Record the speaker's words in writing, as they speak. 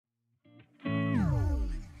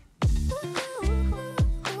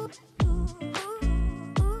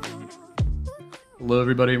Hello,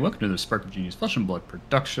 everybody. Welcome to the Spark of Genius Flesh and Blood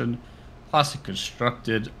production, classic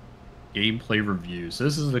constructed gameplay review. So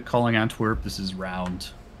this is the Calling Antwerp. This is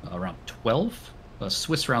round 12,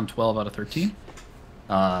 Swiss round 12 out of 13.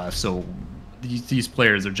 So these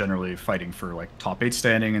players are generally fighting for like top 8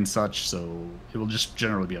 standing and such. So it will just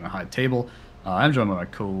generally be on a high table. I'm joined by my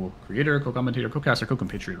co-creator, co-commentator, co-caster,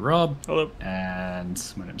 co-compatriot Rob. Hello. And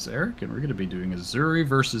my name's Eric, and we're going to be doing Uzuri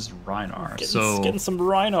versus Rhinar. Getting some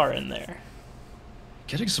Rhinar in there.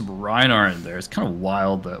 Getting some Rhinar in there is kind of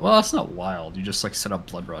wild. Well, it's not wild. You just like set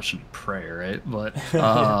up Blood Rush and pray, right? But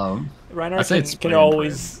Rhinar can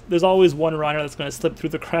always. There's always one Rhinar that's going to slip through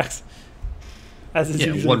the cracks. As is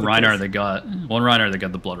usually one Rhinar that got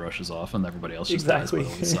the Blood Rushes off, and everybody else just dies by the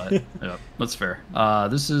wayside. Yeah, that's fair.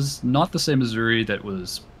 This is not the same Uzuri that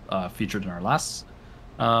was featured in our last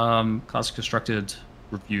classic constructed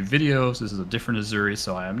review videos. This is a different Uzuri,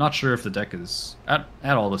 so I am not sure if the deck is at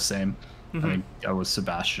all the same. I think I was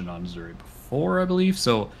Sebastian on Uzuri before, I believe.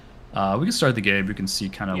 So we can start the game. We can see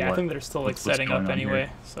kind of I think they're still like setting up anyway.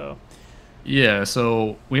 So yeah,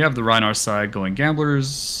 so we have the Rhinar side going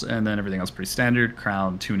Gamblers, and then everything else pretty standard: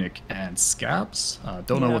 Crown, Tunic, and Scabs.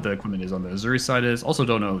 Don't know what the equipment is on the Uzuri side is. Also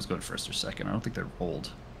don't know who's going first or second. I don't think they're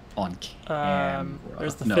rolled on camera.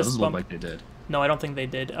 There's the no, fist doesn't bump. look like they did. No, I don't think they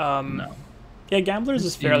did. No. Yeah, Gamblers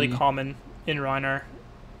is fairly common in Rhinar.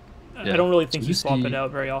 Yeah. I don't really think you swap it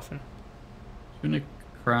out very often. Tunic,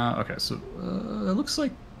 Crown. Okay, so it looks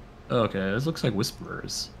like. Okay, this looks like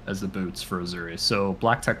Whisperers as the boots for Uzuri. So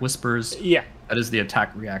Black Tech Whispers. Yeah. That is the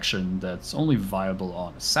attack reaction that's only viable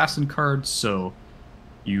on Assassin cards. So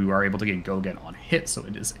you are able to get Go Again on hit. So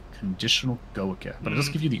it is a conditional Go Again. But it does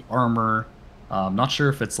give you the armor. Not sure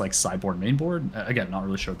if it's like sideboard, mainboard. Again, not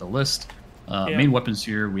really sure the list. Main weapons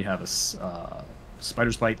here, we have a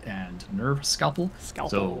Spider's Bite and Nerve Scalpel.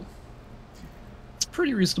 So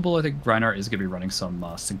pretty reasonable. I think Rhinar is going to be running some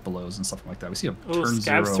Sink Belows and stuff like that. We see a turn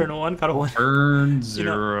Scabs 0. Turn 1, got a 1. Turn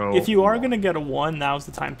 0. If you are going to get a 1, now's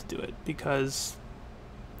the time to do it, because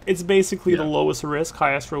it's basically the lowest risk,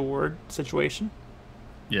 highest reward situation.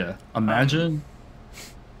 Yeah. Imagine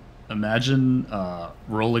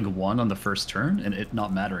rolling 1 on the first turn and it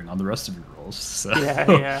not mattering on the rest of your rolls. So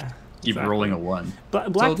yeah. Keep rolling a 1.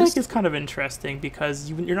 But Black Tech is kind of interesting because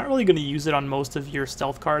you're not really going to use it on most of your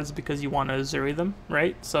stealth cards because you want to Uzuri them,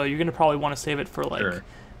 right? So you're going to probably want to save it for like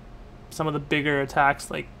some of the bigger attacks,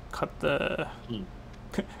 like cut the.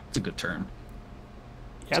 It's a good turn.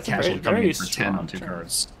 Yeah, it's a very for 10 on 2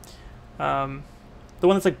 cards. The one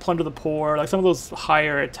that's like Plunder the Poor, like some of those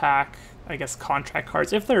higher attack, I guess, contract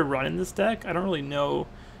cards. If they're run in this deck, I don't really know.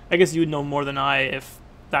 I guess you would know more than I if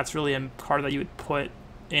that's really a card that you would put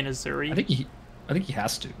in Uzuri. I think he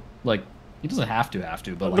has to. Like, he doesn't have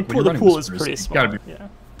to, but like the pool is pretty small.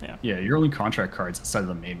 Yeah. You're only contract cards instead of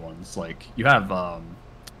the main ones. Like you have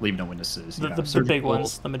Leave No Witnesses. The big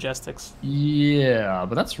ones, the Majestics. Yeah,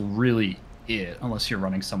 but that's really it. Unless you're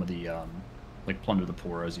running some of the like Plunder the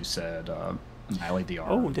Poor, as you said, Annihilate the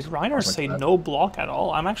Arms. Oh, did Rhinar say no block at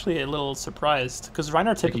all? I'm actually a little surprised because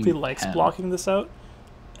Rhinar typically likes blocking this out,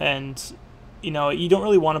 and you know, you don't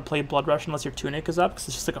really want to play Blood Rush unless your Tunic is up, because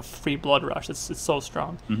it's just like a free Blood Rush. It's so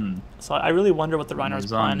strong. So I really wonder what the Rhinar's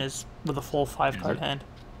plan is with a full 5-card hand.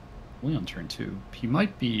 Only on turn 2. He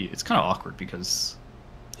might be... It's kind of awkward because...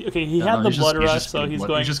 Okay, he had the Blood Rush, so he's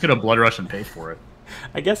going... He's just going to Blood Rush and pay for it.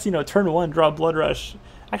 I guess, you know, turn 1, draw Blood Rush.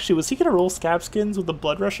 Actually, was he going to roll Scab Skins with the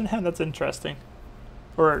Blood Rush in hand? That's interesting.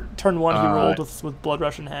 Or turn 1, he rolled with Blood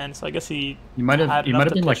Rush in hand, so I guess he might have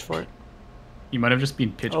been like for it. You might have just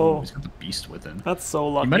been pitching. Oh, he's got the Beast with him. That's so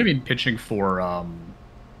lucky. You might have been pitching for.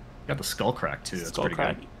 Got the Skullcrack too. That's pretty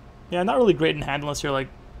good. Yeah, not really great in hand unless you're like,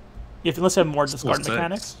 unless you have more discard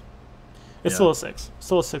mechanics. It's still a 6.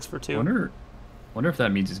 Still a 6 for 2. Wonder if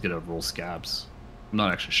that means he's gonna roll Scabs. I'm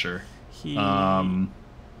not actually sure.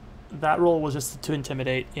 That roll was just to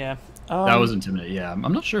intimidate. Yeah. That was intimidate. Yeah,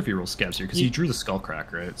 I'm not sure if he rolls Scabs here because he drew the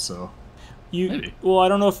Skullcrack, right? So. Maybe. Well, I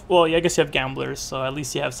don't know if... Well, yeah, I guess you have Gamblers, so at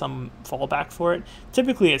least you have some fallback for it.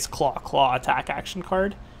 Typically, it's Claw attack action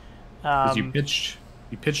card. You pitched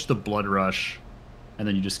the Blood Rush, and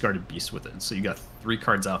then you discarded Beast with it. So you got 3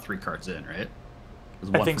 cards out, 3 cards in, right?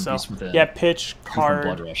 I think so. Yeah, pitch,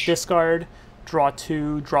 card, discard, draw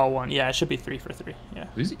 2, draw 1. Yeah, it should be 3 for 3. Yeah.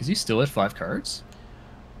 Is he still at 5 cards?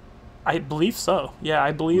 I believe so. Yeah,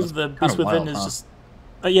 I believe the Beast Within is just...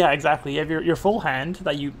 yeah, exactly. You have your full hand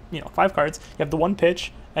that you know, 5 cards. You have the 1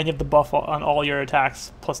 pitch, and you have the buff on all your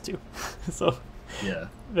attacks plus 2. So, yeah,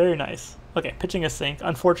 very nice. Okay, pitching a Sink.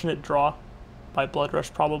 Unfortunate draw by Blood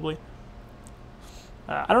Rush, probably.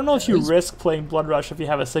 I don't know if you risk playing Blood Rush if you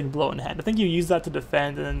have a Sink Blow in hand. I think you use that to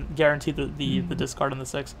defend and then guarantee the discard on the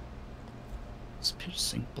 6. It's pitch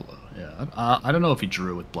sink below. Yeah, I don't know if he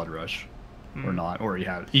drew with Blood Rush or not, or he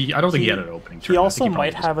had. I don't think he had an opening turn. He also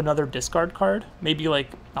might have another discard card, maybe like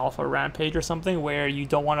Alpha Rampage or something, where you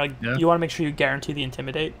don't want to. You want to make sure you guarantee the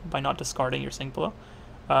Intimidate by not discarding your sink below.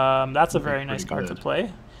 That's a very nice card to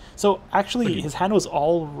play. So actually, his hand was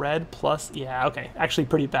all red plus. Yeah, okay, actually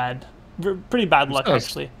pretty bad. Pretty bad luck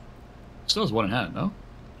actually. Still has one in hand, no?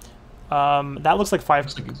 That looks like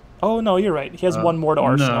 5. Oh no, you're right. He has one more to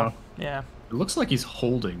Arsenal. No. Yeah. It looks like he's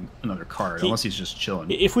holding another card, unless he's just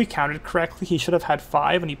chilling. If we counted correctly, he should have had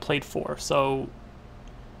 5, and he played 4. So,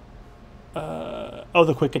 oh,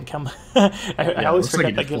 the Quicken come. I always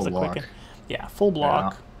forget that gives a Quicken. Yeah, full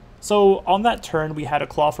block. Yeah. So on that turn, we had a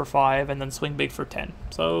Claw for 5, and then Swing Big for 10.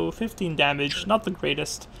 So 15 damage, sure. Not the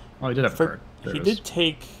greatest. Oh, he did have a card. He did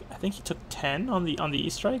take. I think he took 10 on the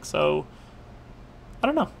E-Strike. So I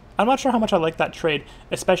don't know. I'm not sure how much I like that trade,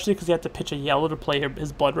 especially because he had to pitch a yellow to play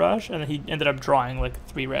his Blood Rush, and then he ended up drawing like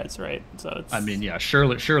 3 reds, right? So it's... I mean, yeah,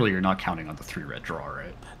 surely you're not counting on the 3 red draw,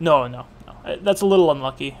 right? No. That's a little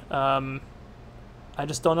unlucky. I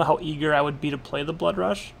just don't know how eager I would be to play the Blood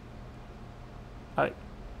Rush.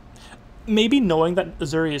 Maybe knowing that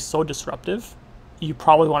Uzuri is so disruptive, you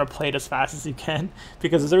probably want to play it as fast as you can,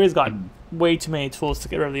 because Uzuri's got way too many tools to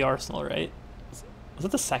get rid of the arsenal, right? Was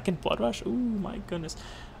that the second Blood Rush? Ooh, my goodness.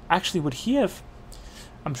 Actually, would he have...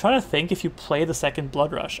 I'm trying to think if you play the second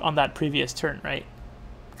Blood Rush on that previous turn, right?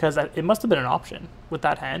 Because it must have been an option with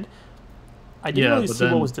that hand. I didn't really see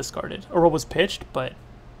what was discarded, or what was pitched, but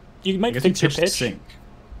you might fix your pitch. Yeah,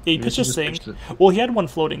 he pitched a sink. Well, he had one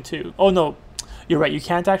floating too. Oh, no. You're right. You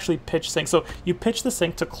can't actually pitch sink. So you pitch the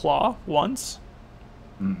sink to Claw once,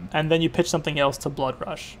 and then you pitch something else to Blood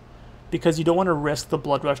Rush, because you don't want to risk the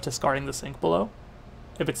Blood Rush discarding the sink below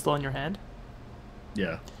if it's still in your hand.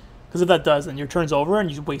 Yeah. Because if that does, then your turn's over and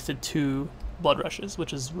you wasted 2 Blood Rushes,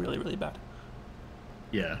 which is really, really bad.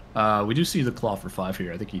 Yeah. We do see the Claw for 5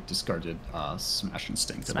 here. I think he discarded Smash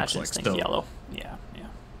Instinct. Smash Instinct, like yellow. Yeah.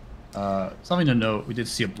 Something to note, we did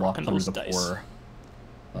see a block Plunder the Poor.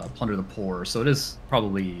 Plunder the Poor. So it is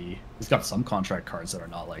probably... He's got some contract cards that are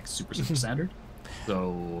not like super standard.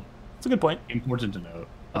 So... That's a good point. Important to note.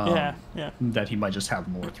 Yeah. That he might just have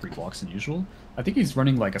more 3 blocks than usual. I think he's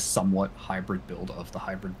running like a somewhat hybrid build of the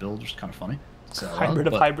hybrid build, which is kind of funny. So,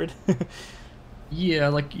 hybrid. Yeah,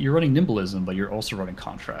 like you're running Nimblism, but you're also running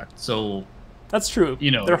Contract. So that's true.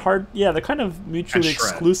 You know, they're hard. Yeah, they're kind of mutually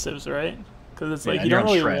exclusives, right? Because it's like you don't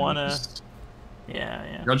really want to.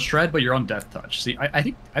 Yeah. You're on Shred, but you're on Death Touch. See, I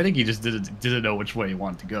think he just didn't know which way he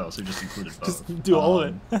wanted to go, so he just included both. Just do all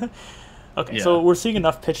of it. Okay, so we're seeing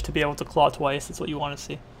enough pitch to be able to claw twice. That's what you want to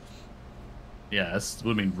see. Yeah, this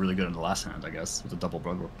would have been really good in the last hand, I guess, with a double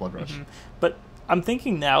Blood Rush. But I'm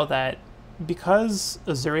thinking now that because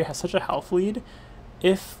Uzuri has such a health lead,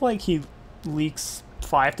 if like he leaks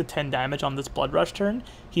 5 to 10 damage on this Blood Rush turn,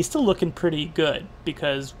 he's still looking pretty good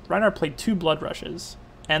because Rhinar played 2 Blood Rushes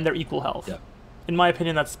and they're equal health. Yeah. In my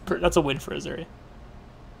opinion, that's a win for Uzuri.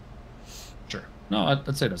 Sure. No,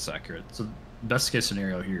 I'd say that's accurate. So best case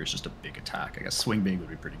scenario here is just a big attack. I guess Swing Big would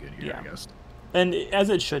be pretty good here, I guess. And as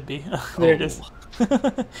it should be. There it is.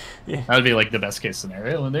 Yeah. That would be like the best case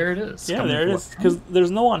scenario, and there it is. Yeah, there it is. Because there's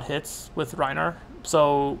no on hits with Rhinar,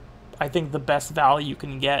 so I think the best value you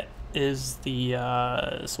can get is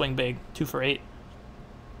the Swing Big 2 for 8.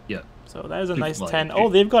 Yeah. So that is a nice 10. Oh,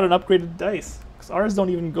 they've got an upgraded dice. Because ours don't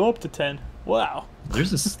even go up to 10. Wow.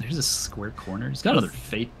 There's a square corner. He's got another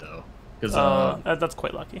Fate though. That's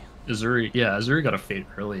quite lucky. Uzuri got a Fate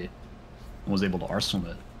early and was able to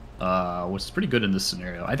arsenal it. Which is pretty good in this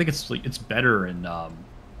scenario. I think it's better in man,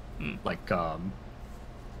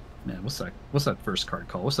 what's that first card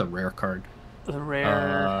called? What's that rare card? The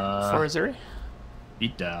rare for Uzuri?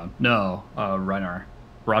 Beatdown. No, Rhinar.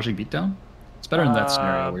 Barraging Beatdown? It's better in that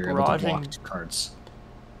scenario where you're able to block 2 cards.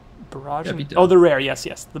 Barraging. Oh, the rare. Yes,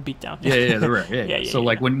 the Beatdown. Yeah, the rare. Yeah. So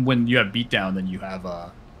like when you have Beatdown, then you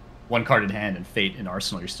have 1 card in hand and Fate in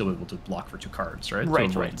Arsenal, you're still able to block for 2 cards, right?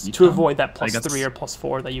 Right. To avoid that +3 or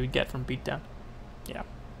 +4 that you would get from Beatdown. Yeah.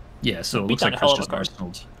 Yeah, so it looks like Chris just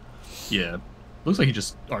arsenaled. Yeah. Looks like he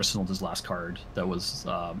just arsenaled his last card that was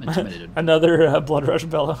intimidated. Another Blood Rush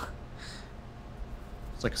Bellow.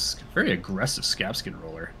 It's like a very aggressive Scabskin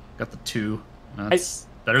roller. Got the 2. That's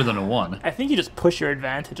better than a 1. I think you just push your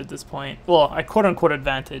advantage at this point. Well, I quote-unquote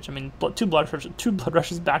advantage. I mean, 2 Blood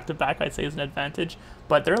Rushes back-to-back I'd say is an advantage.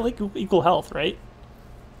 But they're like equal health, right?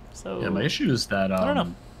 So yeah, my issue is that I don't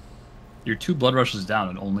know. You're 2 Blood Rushes down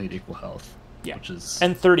and only at equal health. Yeah, which is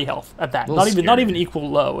and 30 health at that. Not even equal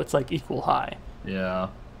low. It's like equal high. Yeah,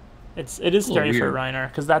 it is scary for Rhinar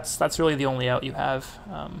because that's really the only out you have.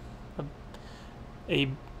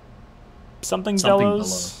 Something Something bellows.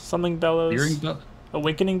 below. Something Clearing bellows. bellow.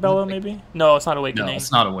 Awakening bellow, maybe? No, it's not No, awakening.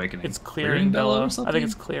 it's not awakening. It's clearing bellow or bellow. I think something.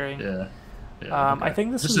 it's clearing. Yeah. Yeah. I Okay.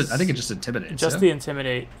 think this I think it is just intimidates. just Yeah. the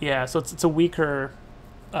intimidate. Yeah, so it's a weaker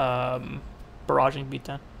barraging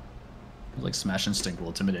beatdown. Like Smash Instinct will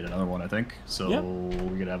intimidate another one, I think. So Yep.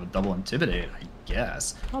 we're gonna have a double intimidate, I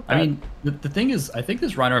guess. Not I bad. mean, the thing is, I think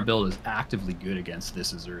this Rhinar build is actively good against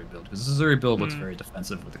this Uzuri build because this Uzuri build looks very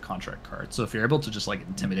defensive with the contract card. So if you're able to just like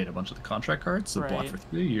intimidate a bunch of the contract cards, so block Right. for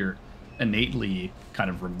 3, you're innately kind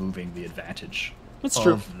of removing the advantage It's of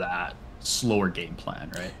true. that slower game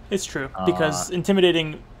plan, right? It's true because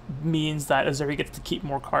intimidating means that Uzuri gets to keep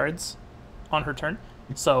more cards on her turn.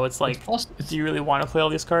 So it's like, do you really want to play all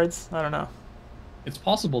these cards? I don't know. It's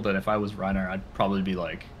possible that if I was Rhinar, I'd probably be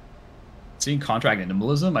like, seeing contract and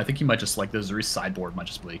nimblism. I think you might just like the Uzuri sideboard might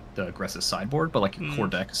just be like the aggressive sideboard, but like your core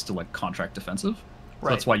deck is still like contract defensive. So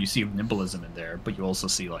that's why you see nimblism in there, but you also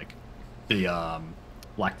see like the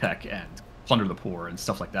black tech and plunder the poor and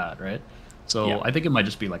stuff like that, right? So I think it might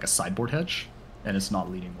just be like a sideboard hedge, and it's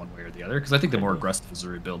not leaning one way or the other. Because I think the more aggressive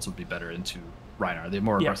Uzuri builds would be better into Rhinar. The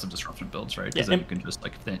more aggressive disruption builds, right? Because then you can just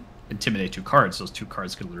like intimidate 2 cards. Those 2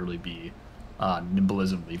 cards could literally be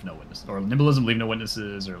nimblism, leave no witnesses, or nimblism, leave no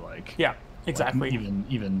witnesses, or like exactly. Like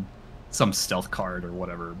even some stealth card or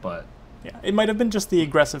whatever. But yeah, it might have been just the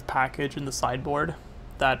aggressive package in the sideboard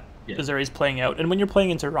that Uzuri's playing out. And when you're playing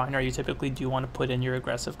into Rhinar, you typically do want to put in your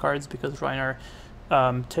aggressive cards because Rhinar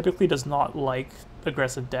typically does not like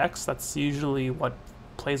aggressive decks. That's usually what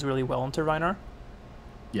plays really well into Rhinar.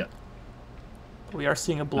 Yeah. We are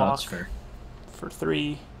seeing a block that's fair. for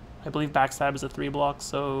 3. I believe backstab is a 3 block,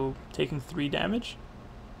 so taking 3 damage.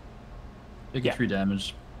 Taking 3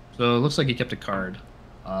 damage. So it looks like he kept a card.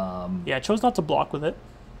 Yeah, I chose not to block with it.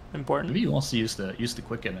 Important. Maybe he wants to use the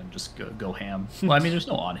Quicken and just go ham. Well, I mean, there's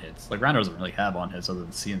no on hits. Like Rhinar doesn't really have on hits other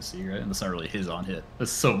than CNC, right? And that's not really his on hit.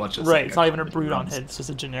 That's so much. Right, like it's not even a brute on hit. It's just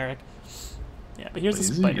a generic. Yeah, but here's the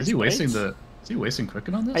spider. Is he wasting the? Is he wasting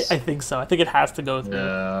Quicken on this? I think so. I think it has to go through.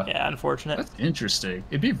 Yeah. Yeah, unfortunate. That's interesting.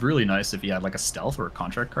 It'd be really nice if you had like a stealth or a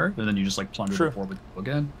contract card, and then you just like plunder the board with go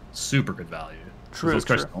again. Super good value. True.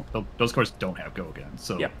 Those cards don't have go again.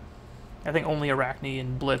 So. Yep. I think only Arachne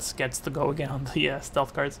and Blitz gets to go again on the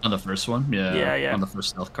stealth cards. On the first one, yeah. On the first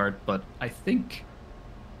stealth card, but I think.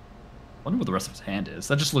 I wonder what the rest of his hand is.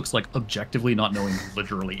 That just looks like objectively not knowing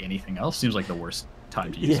literally anything else. Seems like the worst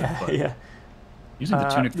time to use it. But using the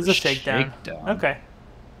tunic this for is a shakedown. shakedown. Okay.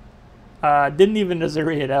 Didn't even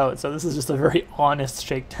Uzuri it out, so this is just a very honest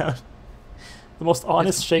shakedown. The most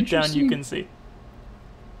honest shakedown you can see.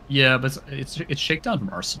 Yeah, but it's shakedown from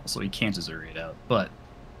Arsenal, so he can't Uzuri it out. But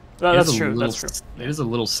that's true. That's true. It is a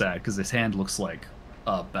little sad because his hand looks like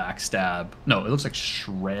backstab. No, it looks like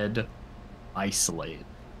shred, isolate.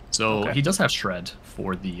 So he does have shred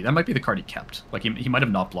for the. That might be the card he kept. Like he might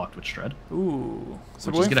have not blocked with shred. Ooh,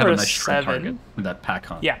 so which is gonna have a nice shred target with that pack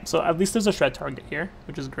hunt. Yeah, so at least there's a shred target here,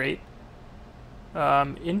 which is great.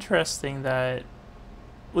 Interesting that.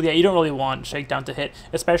 Well, yeah, you don't really want shakedown to hit,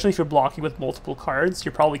 especially if you're blocking with multiple cards.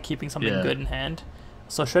 You're probably keeping something good in hand.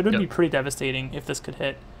 So shred would be pretty devastating if this could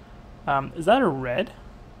hit. Is that a red?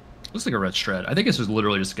 Looks like a red shred. I think this was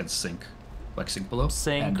literally just against Sync. Like Sync below.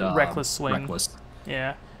 Sync, and, Reckless Swing. Reckless.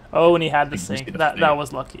 Yeah. Oh, and he had the Sync. That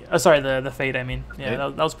was lucky. Sorry, the Fate, I mean. Yeah,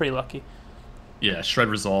 that was pretty lucky. Yeah, Shred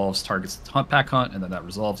resolves, targets the pack hunt, and then that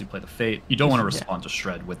resolves. You play the Fate. You don't want to respond to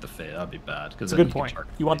Shred with the Fate. That would be bad. That's a good point.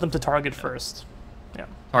 You want them to target first. Yeah.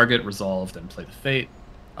 Target, resolve, then play the Fate.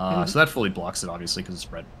 So that fully blocks it, obviously, because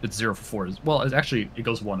it's red. It's 0 for 4. Well, it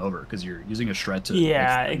goes 1 over because you're using a Shred to.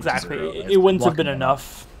 Yeah, exactly. It wouldn't have been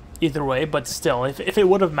enough either way, but still, if it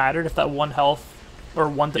would have mattered, if that 1 health or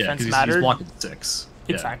 1 defense mattered. He's blocking 6.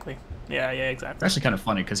 Exactly. Yeah, exactly. It's actually kind of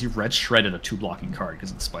funny because he red shredded a 2 blocking card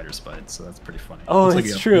because of the Spider's Bite, so that's pretty funny. Oh,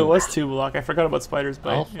 it's true. It was 2 block. I forgot about Spider's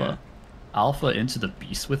Bite. Alpha into the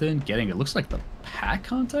Beast Within, getting it looks like the pack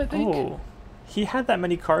hunt, I think. Oh, he had that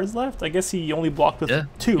many cards left. I guess he only blocked with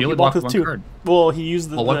 2. He only blocked with 2. Card. Well, he used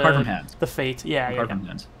the 1 card from hand. The Fate. Yeah, card from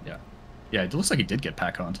hand. Yeah. It looks like he did get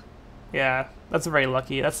pack hunt. Yeah, that's very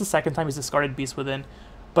lucky. That's the second time he's discarded Beast Within.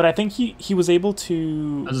 But I think he was able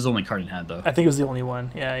to. That was his only card in hand, though. I think it was the only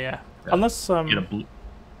one. Yeah. Unless he had a blue.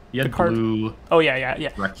 He had blue. Oh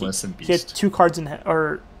yeah. Reckless and Beast. He had 2 cards in hand,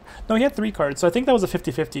 or no, he had 3 cards. So I think that was a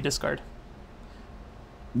 50-50 discard.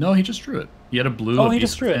 No, he just drew it. He had a blue. Oh, he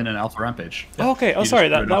just drew it. And an Alpha Rampage. Yeah. Oh, okay. Oh, sorry.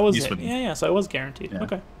 That was it. Yeah. So it was guaranteed. Yeah.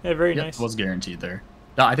 Okay. Yeah, very nice. It was guaranteed there.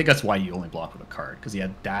 No, I think that's why he only blocked with a card because he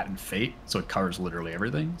had that and Fate, so it covers literally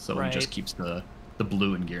everything. So he just keeps the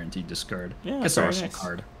blue and guaranteed discard. Yeah, gets the Arsenal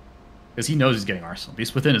card. because he knows he's getting Arsenal.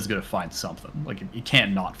 Beast Within is going to find something. Like you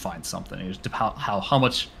can't not find something. It's just how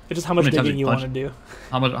much. It's just how much digging you want to do.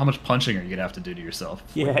 How much punching are you gonna have to do to yourself?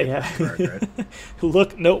 Yeah. Card, right?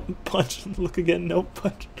 Look, nope, punch. Look again, nope,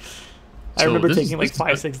 punch. I remember taking like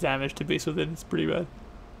 5-6 damage to Beast Within. It's pretty bad.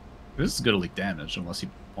 This is good elite damage unless he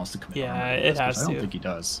wants to commit. Yeah, it has to. I don't think he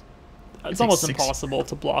does. It's almost impossible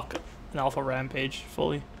to block an Alpha Rampage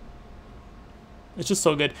fully. It's just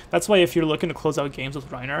so good. That's why if you're looking to close out games with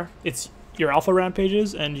Rhinar, it's your Alpha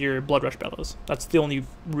Rampages and your Blood Rush Bellows. That's the only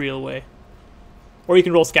real way. Or you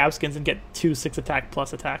can roll Scab Skins and get 2 6 attack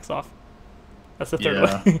plus attacks off. That's the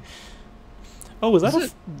third way. Oh, was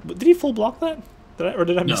that did he full block that?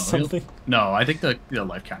 Did I miss something? No, I think the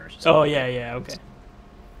life counters. Oh, yeah, okay.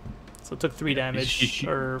 So it took 3 damage,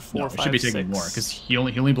 or 4, 5, 6. Should be taking more, because he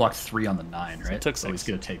only blocked 3 on the 9, right? So it took 6. So he's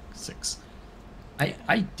going to take 6.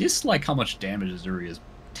 I dislike how much damage Uzuri is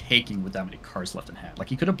taking with that many cards left in hand. Like,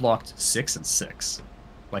 he could have blocked 6 and 6.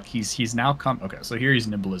 Like, he's now okay, so here he's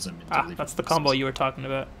Nimblism. That's the combo you were talking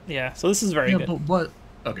about. Yeah, so this is very good. But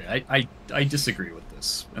okay, I disagree with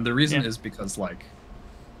this. And the reason is because, like,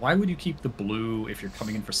 why would you keep the blue if you're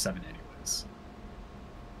coming in for 7 anyways?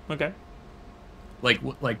 Okay. Like,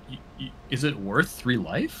 is it worth 3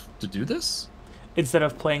 life to do this? Instead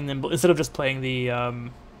of just playing the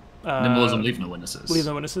Nimblism, leave no witnesses. Leave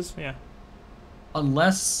no witnesses, yeah.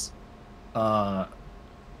 Unless the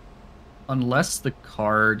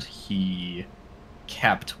card he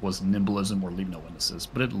kept was Nimblism or leave no witnesses,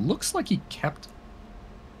 but it looks like he kept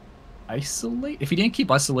Isolate. If he didn't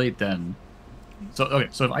keep Isolate, then so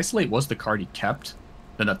if Isolate was the card he kept,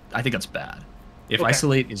 then I think that's bad. If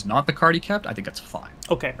Isolate is not the card he kept, I think that's fine.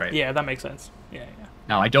 Okay. Right? Yeah, that makes sense. Yeah.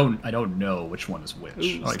 Now I don't know which one is which.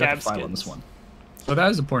 Ooh, I got the file on this one. So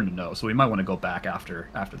that is important to know. So we might want to go back after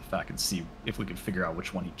the fact and see if we can figure out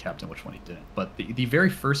which one he kept and which one he didn't. But the very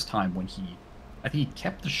first time when I think he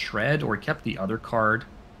kept the Shred or he kept the other card,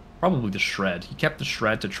 probably the Shred. He kept the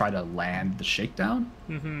Shred to try to land the Shakedown.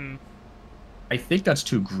 Mm-hmm. I think that's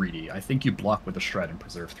too greedy. I think you block with the Shred and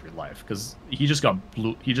preserve 3 life because he just got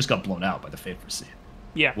blown out by the Fate Foresee.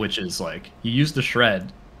 Yeah. Which is like he used the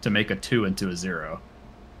Shred to make a 2 into a 0,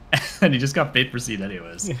 and he just got Fate Foreseen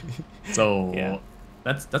anyways. So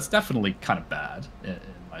that's definitely kind of bad in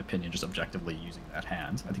my opinion. Just objectively using that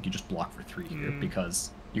hand, I think you just block for 3 here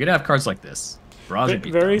because you're gonna have cards like this.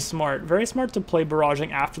 Very smart to play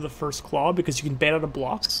barraging after the first claw because you can bait out a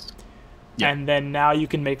block. Yeah. And then now you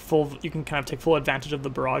can kind of take full advantage of the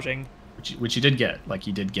barraging, which he did get. Like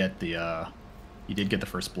he did get the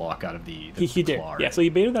first block out of the he did. Claw, yeah, right? so he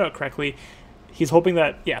baited that out correctly. He's hoping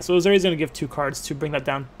that so Uzuri's going to give 2 cards to bring that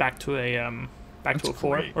down back to a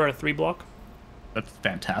 4 or a 3 block. That's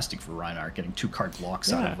fantastic for Rhinar, getting 2 card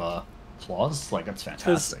blocks out of claws. Like that's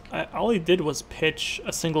fantastic. All he did was pitch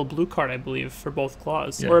a single blue card, I believe, for both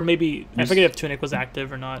claws, or maybe I forget if Tunic was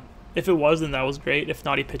active or not. If it was, then that was great. If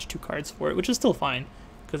not, he pitched 2 cards for it, which is still fine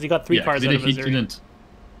because he got 3 cards out of Uzuri.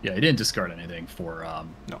 He didn't discard anything for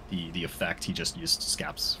the effect. He just used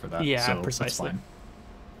Scaps for that. Yeah, so precisely. That's fine.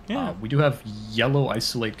 Yeah. We do have yellow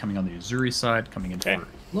Isolate coming on the Uzuri side, coming in for...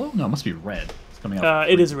 No, it must be red. It's coming out.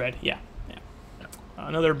 It is red, yeah.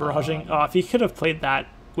 Another barraging. If he could have played that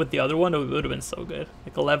with the other one, it would have been so good.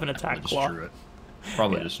 Like 11 attack claw.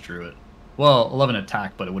 Probably just drew it. Well, 11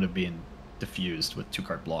 attack, but it would have been diffused with 2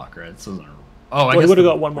 card block, right? So, I guess he would have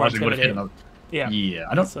got 1 more intimidate. Yeah.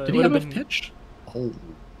 I don't... Did he have it pitched? Oh.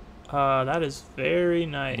 That is very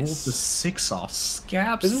nice. Rolled the 6 off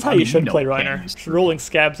Scabs. This is how you should play Rhinar. Rolling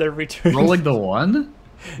Scabs every turn. Rolling the 1?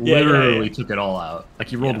 Literally took it all out. Like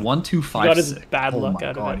he rolled 1, 2, 5, 6. He got his bad luck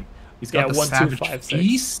out of it. He's got the 1, Savage 2, 5,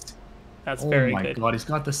 Feast. That's very good. Oh my god, he's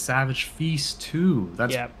got the Savage Feast too.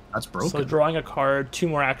 That's broken. So drawing a card, 2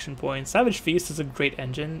 more action points. Savage Feast is a great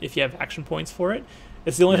engine if you have action points for it.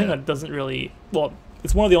 It's the only thing that doesn't really... Well,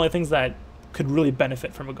 it's one of the only things that could really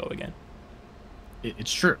benefit from a go again.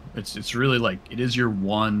 It's true. It's really like it is your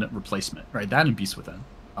one replacement, right? That and Beast Within.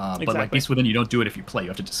 But like Beast Within, you don't do it if you play. You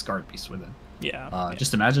have to discard Beast Within. Yeah.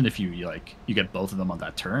 Just imagine if you get both of them on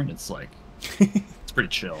that turn. It's like it's pretty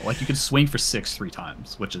chill. Like you could swing for 6 3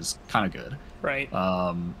 times, which is kind of good. Right.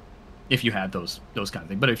 If you had those kind of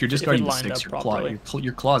things, but if you're discarding the 6,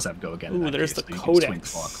 your claws have go again. Ooh, there's the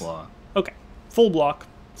Codex. Claw. Okay, full block,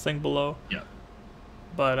 thing below. Yeah.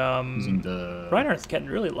 But Rhinar's getting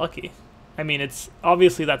really lucky. I mean, it's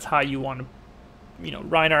obviously that's how you want to,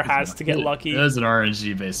 Rhinar has to get lucky. It is an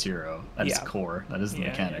RNG based hero. That is core. That is the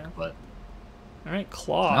mechanic. But all right,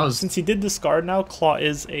 Claw. Since he did discard now, Claw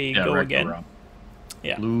is a go again. Around.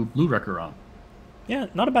 Yeah. Blue Wrecker Rom. Yeah,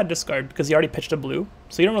 not a bad discard because he already pitched a blue,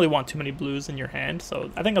 so you don't really want too many blues in your hand. So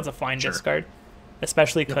I think that's a fine discard.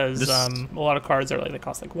 especially Yep, because a lot of cards are like they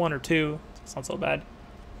cost like 1 or 2. It's not so bad.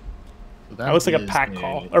 so That looks like a pack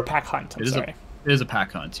call or pack hunt. I'm sorry. It is a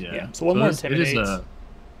pack hunt, yeah. Yeah. So one more intimidate. It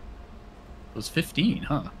was 15,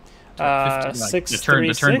 huh? 15, 6, the turn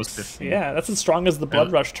was 15. Yeah, that's as strong as the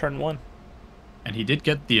Blood Rush turn 1. And he did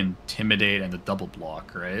get the intimidate and the double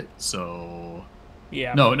block, right? So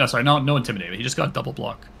yeah. No, sorry, no intimidate. He just got double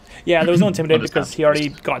block. Yeah, there was no intimidate because he already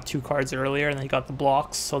got 2 cards earlier, and then he got the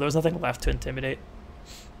blocks, so there was nothing left to intimidate.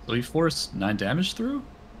 So he forced 9 damage through.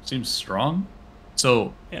 Seems strong.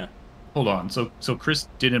 So yeah. Hold on. So Chris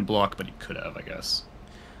didn't block, but he could have, I guess.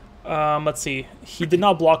 Let's see. He did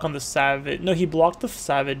not block on the Savage. No, he blocked the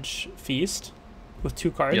Savage Feast with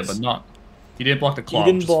 2 cards. Yeah, but not. He didn't block the claw.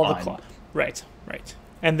 He didn't block the claw. Right.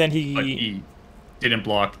 And then but he didn't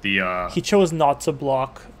block the. He chose not to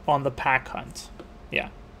block on the pack hunt. Yeah.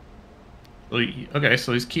 Well, okay,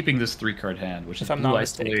 so he's keeping this 3-card hand, which is blue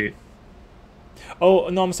isolate. Oh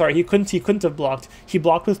no, I'm sorry. He couldn't have blocked. He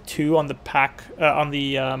blocked with 2 on the pack on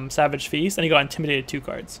the Savage Feast, and he got intimidated 2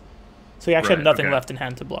 cards. So he actually had nothing left in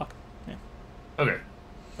hand to block. Yeah. Okay,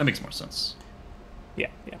 that makes more sense. Yeah.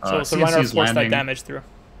 So Rhinar forced that damage through.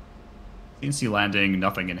 CNC landing,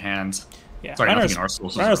 nothing in hand. Yeah. Sorry, nothing in arsenal.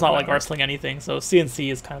 Rhinar's not like arsenaling anything, so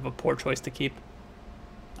CNC is kind of a poor choice to keep.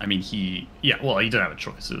 I mean, he didn't have a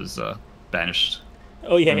choice. It was banished.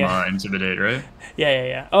 Oh yeah. Intimidate, right?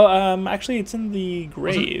 Yeah. Oh, actually, it's in the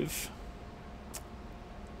grave.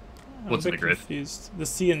 What's in the grave? Confused. The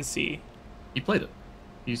CNC. He played it.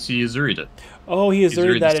 He Uzuri'd it. Oh, he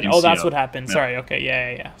Uzuri'd that in. Oh, that's what happened. Yeah. Sorry. Okay.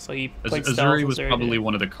 Yeah. So he played Uzuri was probably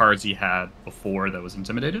one of the cards he had before that was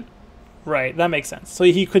intimidated. Right. That makes sense. So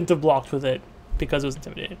he couldn't have blocked with it because it was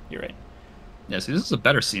intimidated. You're right. Yeah. See, this is a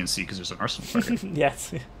better CNC because there's an arsenal card.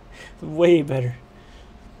 Yes. Way better.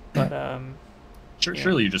 But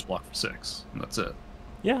Surely you just block for 6, and that's it.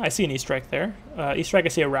 Yeah, I see an E-Strike there. E-Strike, I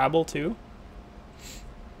see a Rabble too.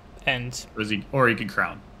 And or he can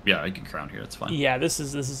crown. Yeah, he can crown here. That's fine. Yeah, this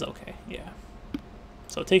is okay. Yeah.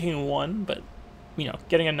 So taking 1, but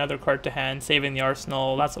getting another card to hand, saving the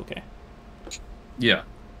arsenal, that's okay. Yeah.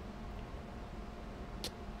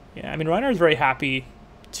 Yeah, I mean Rhinar is very happy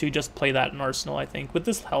to just play that in arsenal. I think with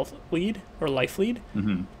this health lead or life lead.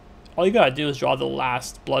 Mm-hmm. All you gotta do is draw the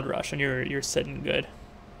last Blood Rush, and you're sitting good.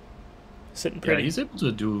 Sitting pretty. Yeah, he's able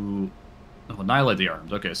to do annihilate the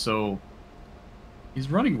armed. Okay, so he's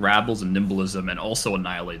running Rabbles and Nimblism, and also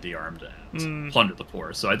annihilate the armed and plunder the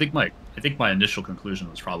poor. So I think my initial conclusion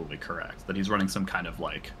was probably correct, that he's running some kind of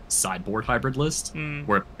like sideboard hybrid list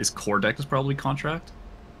where his core deck is probably contract,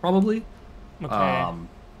 probably. Okay.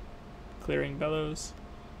 Clearing Bellows.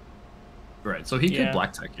 Right. So he could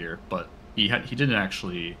black tech here, but he didn't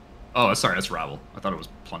actually. Oh, sorry, that's Rabble. I thought it was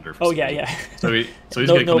plunder. For 7. Yeah. So he's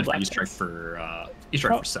gonna come in for E-Strike for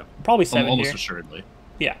for 7. Probably 7 almost here. assuredly.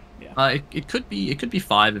 Yeah. It could be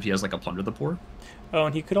 5 if he has like a plunder the poor. Oh,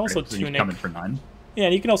 and he could also so tunic. Come in for 9. Yeah,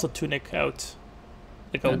 and he can also tunic out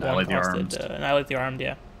like a annihilate the armed. Annihilate the armed.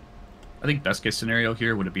 Yeah. I think best case scenario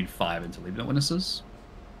here would have been 5 into Leave No Witnesses,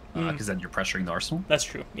 because then you're pressuring the arsenal. That's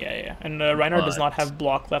true. Yeah. And Rhinar does not have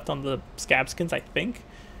block left on the Scab Skins, I think.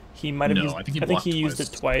 He might have used. I think he used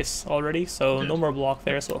it twice already, so no more block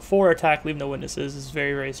there. So a 4 attack, Leave No Witnesses is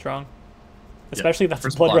very, very strong. Especially if that's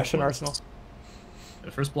a Blood Rush in arsenal.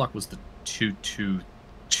 The first block was the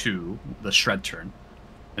 2/2/2, the shred turn,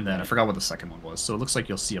 and then I forgot what the second one was. So it looks like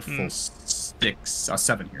you'll see a full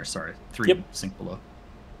 7 here. Sorry, 3 sink below.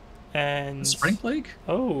 And Spreading Plague.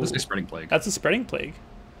 Oh, this is Spreading Plague. That's a Spreading Plague.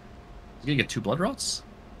 He's gonna get 2 Blood Rots.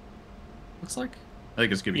 Looks like. I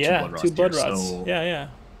think it's gonna be 2 Blood Rots. 2 Blood Rots. So... Yeah.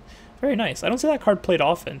 Very nice. I don't see that card played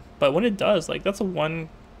often, but when it does, like that's a 1.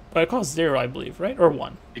 But it costs 0, I believe, right? Or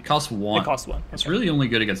 1. It costs 1. It costs 1. Okay. It's really only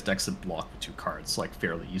good against decks that block with 2 cards, like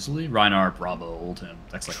fairly easily. Rhinar, Bravo, Oldhim,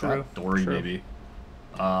 decks like that. Dory, maybe.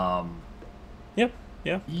 Yep.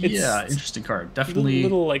 Yeah. Yeah, interesting card. Definitely a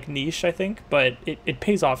little like niche, I think, but it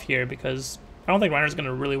pays off here because I don't think Rhinar's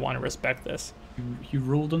gonna really want to respect this. You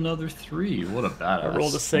rolled another 3. What a badass! I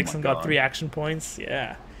rolled a 6 and got 3 action points.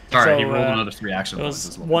 Yeah. Sorry, he rolled another 3 action points.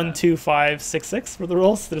 It was 1, 2, 5, 6, 6 for the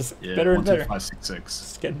rolls. They're just better and better. 1, 2, 5, 6, 6.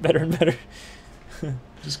 It's getting better and better.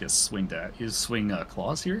 Just get swinged at. You just swing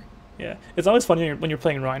claws here. Yeah, it's always funny when you're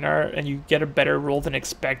playing Rhinar and you get a better roll than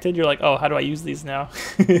expected. You're like, oh, how do I use these now?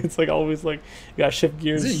 It's like always like you gotta shift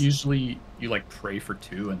gears. Is it usually you like pray for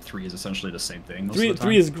 2 and 3 is essentially the same thing? Most 3 of the time?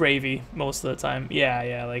 3 is gravy most of the time.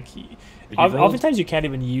 Yeah. Like oftentimes you can't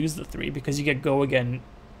even use the 3 because you get go again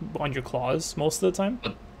on your claws most of the time.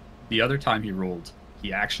 But the other time he rolled,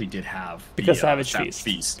 he actually did have Savage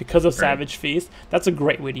Feast. Because of Savage Feast, that's a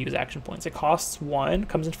great way to use action points. It costs 1,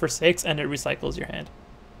 comes in for 6, and it recycles your hand.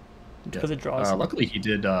 because it draws. Luckily, he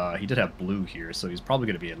did have blue here, so he's probably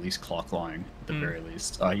going to be at least claw clawing at the very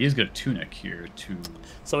least. He is going to tunic here too.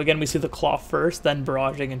 So again, we see the claw first, then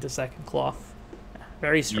barraging into second claw.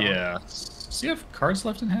 Very strong. Yeah. Does he have cards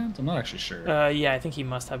left in hand? I'm not actually sure. Yeah, I think he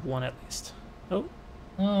must have one at least. Oh.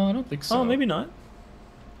 I don't think so. Oh, maybe not.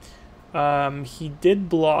 He did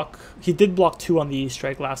block 2 on the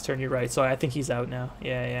E-strike last turn. You're right. So I think he's out now.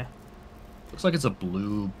 Yeah. Looks like it's a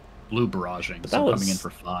blue barraging. So coming in for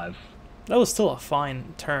 5. That was still a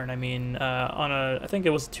fine turn. I mean, I think it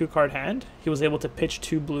was a 2-card hand. He was able to pitch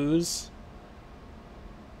 2 blues.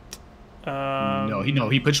 No,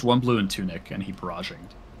 he pitched 1 blue and tunic, and he barraging.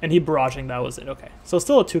 And he barraging. That was it. Okay. So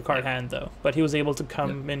still a 2-card hand though, but he was able to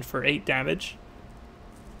come in for 8 damage.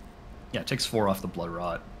 Yeah, it takes 4 off the blood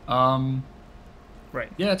rot.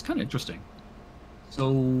 Right. Yeah, it's kind of interesting.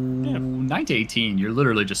 So 9 to 18, you're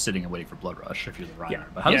literally just sitting and waiting for blood rush if you're the Rhinar.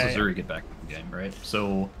 But how does Uzuri get back in the game, right?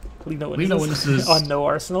 So leave no witnesses on no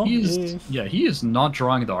arsenal. He is not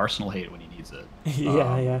drawing the arsenal hate when he needs it.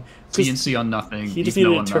 Yeah. CNC on nothing. He just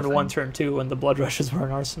needed turn 1, turn 2 when the blood rushes were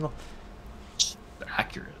an arsenal.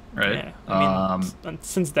 Accurate, right? Yeah. I mean,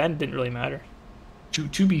 since then, it didn't really matter.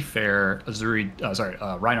 To be fair,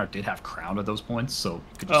 Rhinar did have crown at those points, so you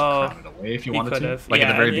could just crown it away if you wanted to. Like at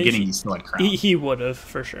the very beginning, he still had crown. He would have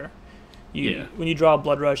for sure. When you draw a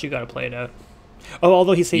blood rush, you got to play it out. Oh,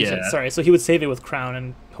 although he saves it. Sorry, so he would save it with crown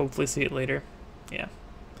and hopefully see it later. Yeah.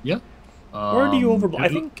 Yeah. Or do you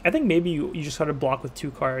overblock? I think maybe you just got to block with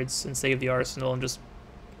 2 cards and save the arsenal and just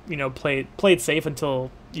play it safe until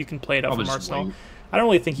you can play it out from arsenal. Wait. I don't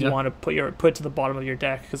really think you want to put it to the bottom of your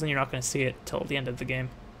deck because then you're not going to see it till the end of the game.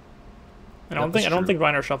 And I don't think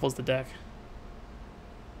Rhinar shuffles the deck.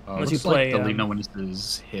 Unless you play the Leave No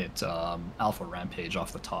Witnesses hit Alpha Rampage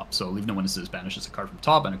off the top. So Leave No Witnesses banishes a card from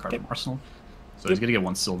top and a card from Arsenal. So he's going to get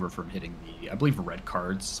 1 silver from hitting the, I believe, red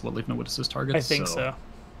cards. What Leave No Witnesses targets? I think so.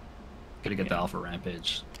 Going to get the Alpha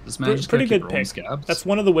Rampage. This man just pretty good pick. Scabs. That's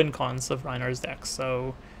one of the win cons of Rhinar's deck.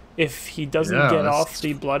 So if he doesn't get off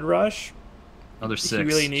the Blood Rush, another 6. He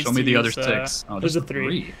really needs Show me the other 6. There's a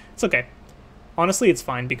 3. It's okay. Honestly, it's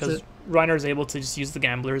fine because Rhinar's able to just use the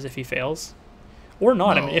gamblers if he fails, or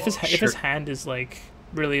not. I mean, if his hand is like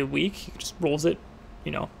really weak, he just rolls it,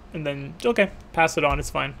 and then pass it on. It's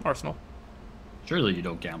fine. Arsenal. Surely you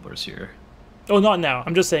don't gamblers here. Oh, not now.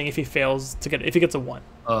 I'm just saying if he fails if he gets a 1.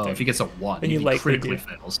 Oh, if he gets a 1, then he critically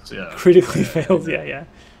fails. Yeah. Critically fails. Yeah.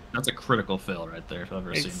 That's a critical fail right there if I've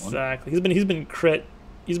ever seen one. Exactly.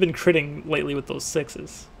 He's been critting lately with those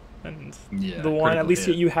 6s, and the 1 at least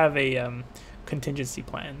you have a contingency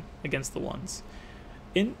plan against the 1s.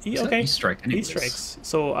 E-strike. E-strikes.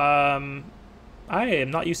 So I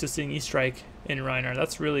am not used to seeing E-strike in Rhinar.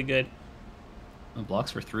 That's really good. It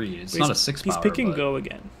blocks for 3. It's not a 6 power. He's picking go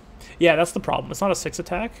again. Yeah, that's the problem. It's not a 6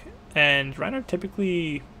 attack, and Rhinar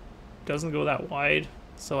typically doesn't go that wide.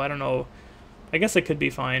 So I don't know. I guess it could be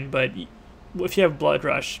fine, but if you have Blood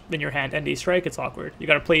Rush in your hand and E-strike, it's awkward. You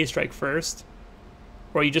got to play E-strike first,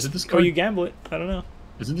 or you you gamble it. I don't know.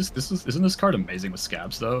 Isn't this card amazing with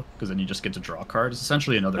scabs though? Because then you just get to draw a card. It's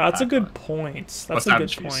essentially another. That's a good point. That's a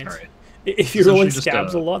good point. If you're rolling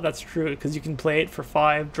scabs a lot, that's true because you can play it for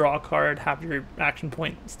 5, draw a card, have your action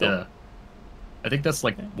point still. Yeah. I think that's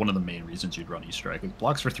like one of the main reasons you'd run E-strike. It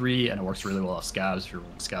blocks for 3 and it works really well off scabs if you're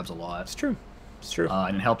rolling scabs a lot. It's true.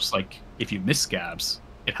 And it helps like if you miss scabs,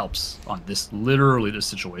 it helps on this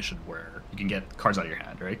situation where you can get cards out of your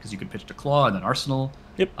hand, right? Because you could pitch to claw and then arsenal.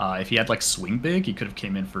 Yep. If he had like swing big, he could have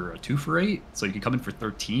came in for a 2 for 8, so you could come in for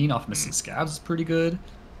 13 off missing scabs. Is pretty good.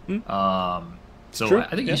 So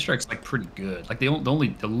I think E-strike's like pretty good. Like the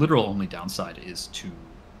literal only downside is to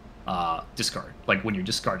discard. Like when you're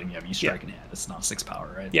discarding, you have E-strike in hand. It's not 6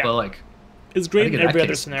 power, right? Yeah. But like it's great in every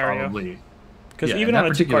other scenario. Because even on a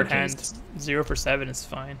 2-card hand, 0 for 7 is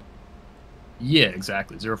fine. Yeah,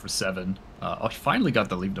 exactly. 0 for 7. I finally got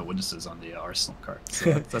the Leave No Witnesses on the Arsenal card.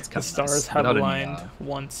 So that's kind of the stars have aligned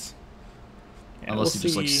once. Yeah, unless he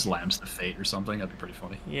just like slams the fate or something, that'd be pretty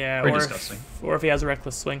funny. Yeah, very disgusting. Or if he has a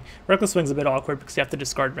Reckless Swing. Reckless Swing's a bit awkward because you have to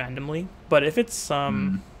discard randomly. But if it's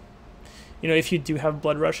if you do have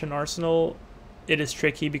Blood Rush in Arsenal, it is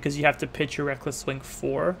tricky because you have to pitch your Reckless Swing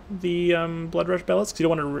for the Blood Rush Bellows because you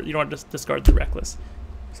don't want to just discard the Reckless.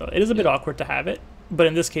 So it is a bit awkward to have it. But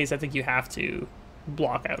in this case, I think you have to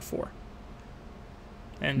block out 4.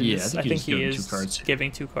 And I think he is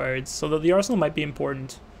giving 2 cards. So the Arsenal might be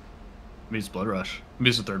important. Maybe it's Blood Rush.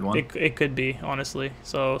 Maybe it's the 3rd one. It could be, honestly.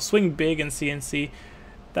 So swing big and CNC.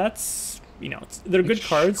 That's, they're good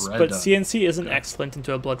cards, but CNC isn't excellent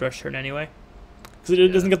into a Blood Rush turn anyway. Because it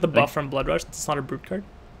doesn't get the buff from Blood Ruch. It's not a brute card.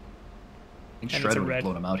 think And Shred it's a would have red.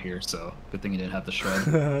 blown him out here, so good thing he didn't have the Shred.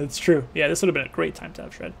 It's true. Yeah, this would have been a great time to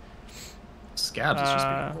have Shred. Scabs is just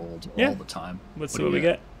being rolled all the time. Let's see what we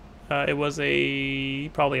get. It was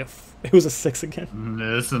it was a 6 again.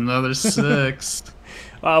 It's another 6.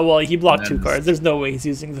 Well, he blocked 2 cards. There's no way he's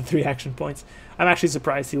using the 3 action points. I'm actually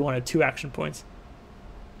surprised he wanted 2 action points.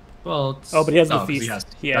 Well, but he has the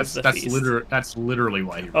feast. He has the feast. That's literally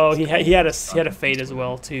why. He had a fade as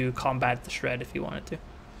well to combat the Shred if he wanted to.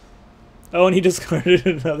 Oh, and he discarded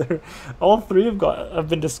another. All 3 have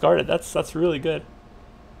been discarded. That's really good.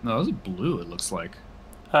 No, it was a blue. It looks like.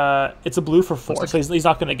 It's a blue for 4, like, so he's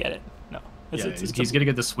not gonna get it. No. He's gonna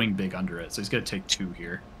get the swing big under it, so he's gonna take 2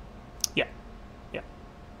 here. Yeah. Wow,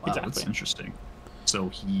 exactly. That's interesting. So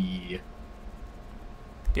he.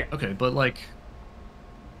 Yeah. Okay, but like.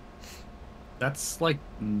 That's like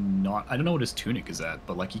not. I don't know what his tunic is at,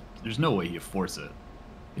 but like there's no way he affords it.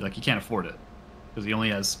 He can't afford it because he only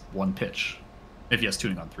has 1 pitch. If he has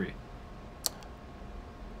tunic on 3.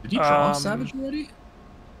 Did he draw Savage already?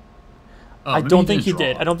 Oh, I don't think he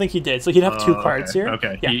did. I don't think he did. So he'd have 2 cards here.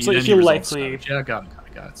 Okay. Yeah. So he'll likely. Yeah, got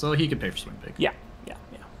it. So he could pay for swing big. Yeah.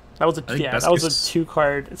 That was a 2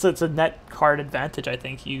 card. So it's a net card advantage. I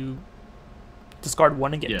think you discard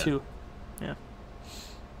 1 and get 2. Yeah.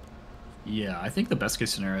 Yeah, I think the best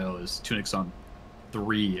case scenario is tunics on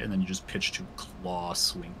 3, and then you just pitch to claw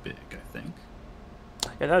swing big. I think.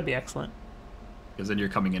 Yeah, that would be excellent. Because then you're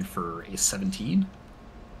coming in for a 17.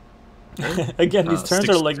 Right? Again, these turns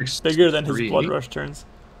are like bigger than his 3, Blood Rush turns.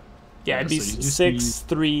 Yeah, it'd be so 6,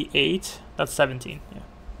 3, 8. That's 17. Yeah.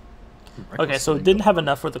 Okay, so it didn't have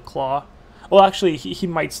enough for the claw. Well, actually, he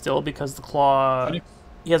might still because the claw.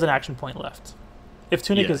 He has an action point left. If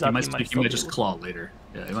tunic is up, he might just claw later.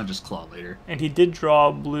 Yeah, he might just claw later. And he did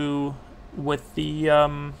draw blue with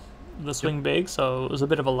the swing big, so it was a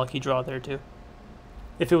bit of a lucky draw there too.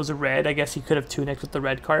 If it was a red, I guess he could have tunicked with the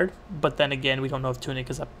red card, but then again, we don't know if tunic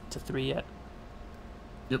is up to 3 yet.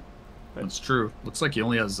 Yep, that's true. Looks like he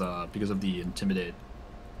only has because of the intimidate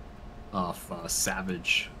of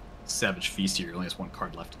Savage Feast here. He only has 1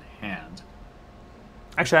 card left in hand.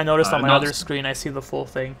 Actually, I noticed on my other screen, I see the full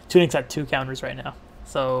thing. Tunic's at 2 counters right now,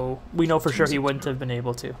 so we know for sure he wouldn't have been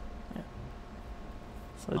able to. Yeah.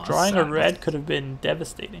 So drawing a red could have been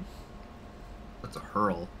devastating. That's a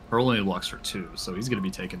hurl. Hurl only blocks for 2, so he's going to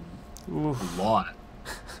be taking a lot.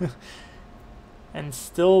 And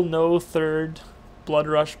still no 3rd Blood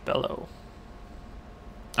Rush Bellow.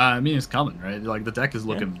 I mean, it's coming, right? Like, the deck is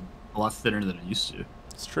looking a lot thinner than it used to.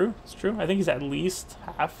 It's true. I think he's at least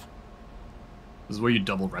half. This is where you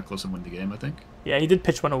double Reckless and win the game, I think. Yeah, he did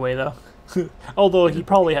pitch 1 away, though. Although he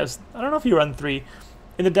probably has... I don't know if he run 3.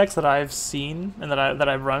 In the decks that I've seen and that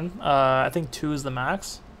I've run, I think 2 is the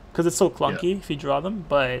max. Because it's so clunky if you draw them.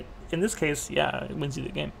 But in this case, yeah, it wins you the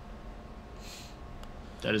game.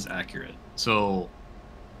 That is accurate. So...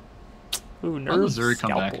 Ooh, how does Uzuri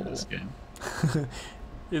come back in this game?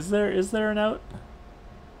 Is there an out?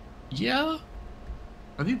 Yeah.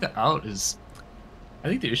 I think the out is... I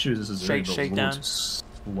think the issue is this is a little too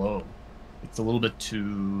slow. It's a little bit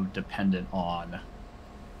too dependent on,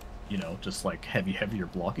 just like heavier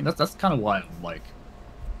blocking. That's kind of why I'm like,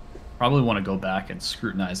 probably want to go back and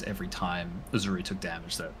scrutinize every time Uzuri took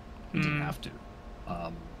damage that he didn't have to.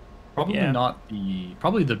 Probably not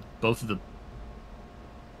both of the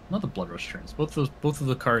not the Blood Rush turns. Both of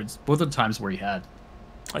the cards, both of the times where he had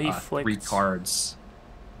 3 cards.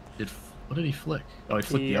 What did he flick? Oh, he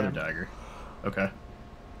flicked the other dagger. Okay.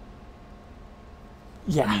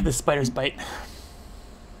 Yeah, I mean, the Spider's Bite.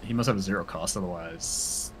 He must have a 0 cost,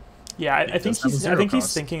 otherwise. Yeah, I think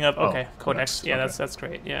he's thinking of Codex. Yeah, that's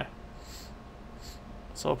great. Yeah.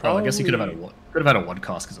 So probably. I guess he could have had a 1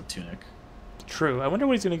 cost because of Tunic. True. I wonder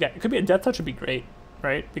what he's gonna get. It could be a Death Touch. Would be great,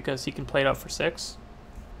 right? Because he can play it out for 6.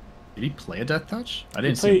 Did he play a Death Touch? I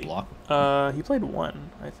didn't see him block. He played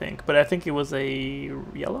 1, I think, but I think it was a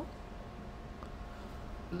yellow.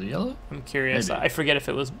 Was it yellow? I'm curious. Maybe. I forget if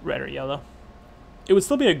it was red or yellow. It would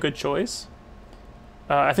still be a good choice.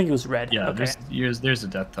 I think it was red. Yeah, okay. There's a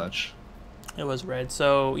Death Touch. It was red.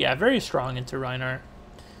 So, yeah, very strong into Rhinar.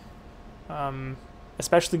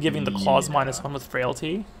 Especially giving the claws -1 with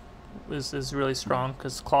frailty is really strong,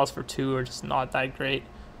 because claws for 2 are just not that great.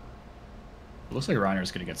 It looks like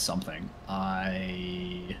Rhinar's going to get something.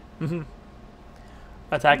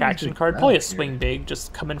 Attack action card, probably a swing big,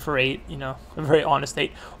 just come in for 8, a very honest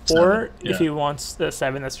 8. Or if he wants the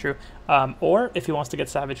 7, that's true. Or if he wants to get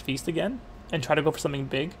Savage Feast again and try to go for something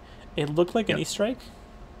big. It looked like an E-Strike.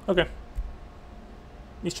 Okay.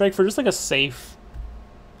 E-Strike for just like a safe,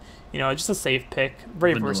 just a safe pick.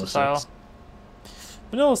 Very versatile.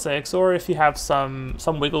 Vanilla 6, or if you have some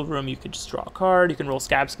wiggle room, you could just draw a card. You can roll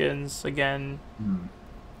Scabskins again.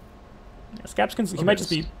 Yeah, Scabskins, he might just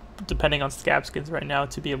be depending on Scabskins right now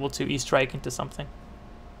to be able to E-strike into something.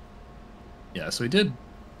 Yeah, so he did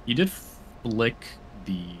flick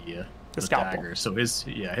the scalpel. dagger. So his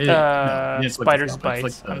Spider's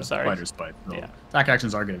Bite. I'm sorry. Spider's Bite. So yeah. Attack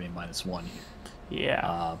actions are going to be -1 here.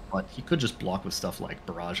 Yeah. But he could just block with stuff like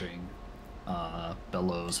barraging,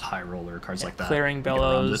 Bellows, High Roller, cards like that. Clearing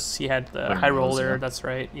Bellows. He had the High Roller. That's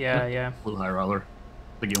right. Yeah. Blue High Roller.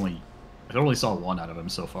 I only saw one out of him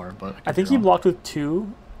so far, but I think he blocked with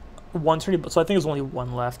 2, 1 turn. So I think there's only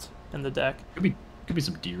 1 left in the deck. Could be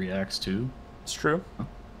some D-reacts too. It's true. Huh.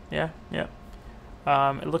 Yeah.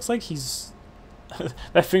 It looks like he's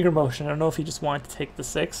that finger motion. I don't know if he just wanted to take the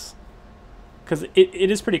 6, because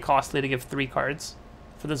it is pretty costly to give 3 cards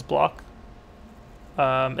for this block.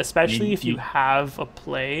 Especially if you have a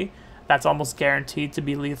play that's almost guaranteed to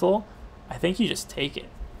be lethal. I think you just take it.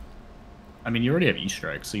 I mean, you already have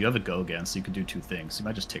E-strike, so you have a go again, so you could do 2 things. You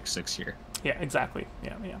might just take 6 here. Yeah, exactly.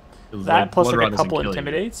 Yeah. That plus like a couple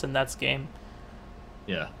intimidates, and that's game.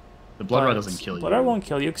 Yeah. The Blood Rod doesn't kill you. Blood Rod won't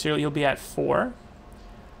kill you because you'll be at 4.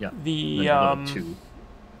 Yeah. The 2.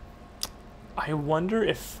 I wonder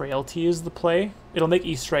if Frailty is the play. It'll make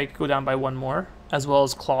E-strike go down by 1 more, as well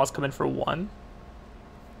as Claws come in for 1.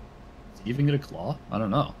 Is he even get a Claw? I don't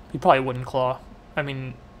know. He probably wouldn't Claw. I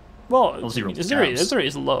mean, well, Uzuri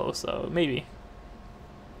is low, so maybe.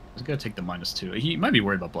 He's gonna take the -2. He might be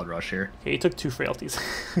worried about Blood Rush here. Okay, he took 2 frailties,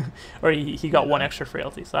 or he got 1 extra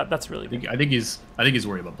frailty. So that's really big. I think he's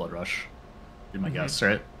worried about Blood Rush. Be my guess,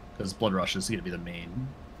 right? Because Blood Rush is gonna be the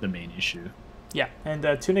main issue. Yeah, and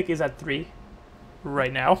Tunic is at 3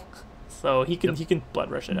 right now, so he can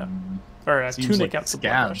Blood Rush it out, or Tunic out to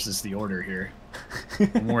Blood Rush. Scabs is the order here.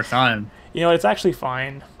 One more time. You know, it's actually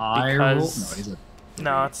fine because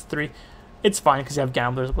no, it's 3. It's fine because you have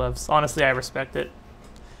Gambler's Gloves. Honestly, I respect it.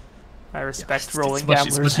 I respect rolling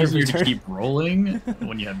Gamblers. It's much easier to keep rolling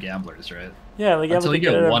when you have Gamblers, right? Yeah, like you have a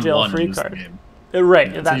get out of jail free card.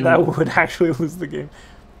 Right, yeah, that would actually lose the game.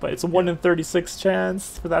 But it's a 1 in 36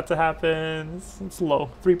 chance for that to happen. It's low,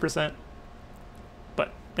 3%.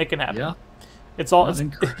 But it can happen. Yeah. It's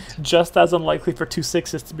just as unlikely for 2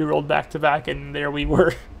 6s to be rolled back to back, and there we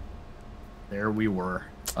were. There we were.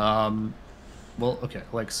 Well, okay.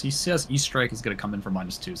 Like, so he says E-strike is going to come in for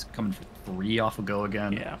 -2. It's coming for 3 off a go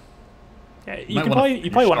again. Yeah. Yeah, you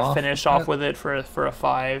probably want to finish off with it for a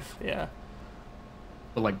 5. Yeah.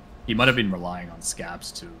 But like, he might have been relying on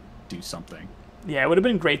Scabs to do something. Yeah, it would have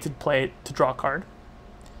been great to play it to draw a card.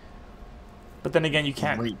 But then again, you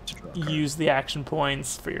can't use the action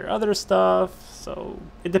points for your other stuff, so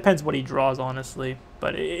it depends what he draws, honestly.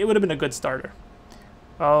 But it would have been a good starter.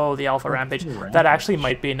 Oh, the Alpha Rampage. That actually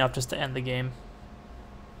might be enough just to end the game.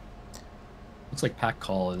 Looks like Pack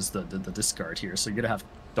Call is the discard here, so you're going to have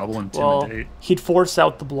double Intimidate. Well, he'd force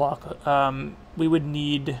out the block. We would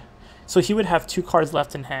need... So he would have 2 cards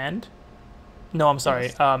left in hand. No, I'm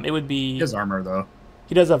sorry. It would be... He has armor, though.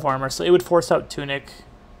 He does have armor, so it would force out Tunic.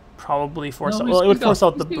 Probably force out... Well, it would force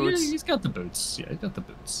out the boots. He's got the boots. Yeah, he's got the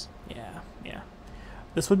boots. Yeah.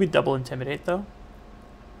 This would be double Intimidate, though.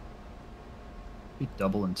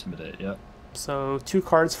 Double Intimidate, yeah. So 2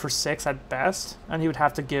 cards for 6 at best, and he would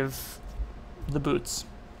have to give the boots.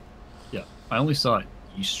 Yeah, I only saw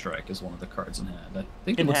E-strike as one of the cards in hand. I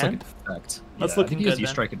think it looks like an effect. That's looking good. I think he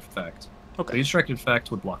has E-strike effect. Okay. So E-strike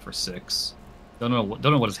effect would block for 6. Don't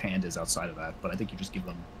know what his hand is outside of that, but I think you just give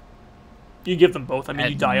them. You give them both. I mean,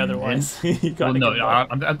 you die otherwise.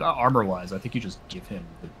 Armor-wise, I think you just give him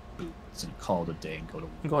the boots and call it a day and go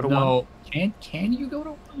to 1. Can you go to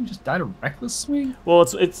 1? You just die to Reckless Swing? Well,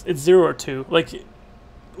 it's 0 or 2. Like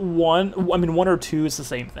 1. I mean, 1 or 2 is the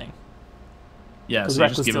same thing. Yeah, so you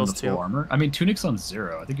just give him the full armor. I mean, Tunic's on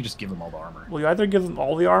 0. I think you just give him all the armor. Well, you either give them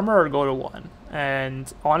all the armor or go to 1.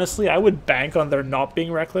 And honestly, I would bank on their not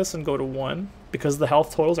being reckless and go to 1 because the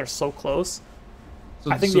health totals are so close.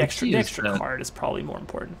 I think the extra card is probably more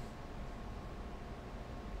important.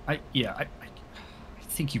 I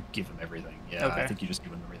think you give him everything. Yeah, okay. I think you just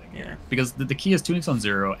give him everything here. Because the key is Tunic's on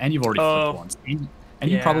 0, and you've already flipped once.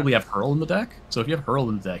 And you probably have Hurl in the deck. So if you have Hurl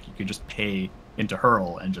in the deck, you can just pay into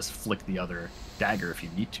Hurl and just flick the other dagger if you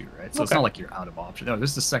need to, right? So it's not like you're out of option. No,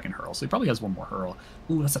 this is the second Hurl, so he probably has 1 more Hurl.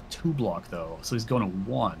 Ooh, that's a 2 block, though. So he's going to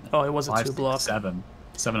 1. Oh, it was a 2 block. 7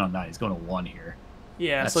 on 9. He's going to 1 here.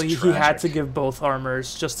 Yeah, that's so he had to give both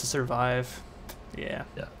armors just to survive. Yeah.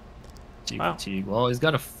 Fatigue. Well, he's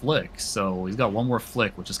got a flick, so he's got 1 more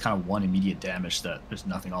flick, which is kind of 1 immediate damage that there's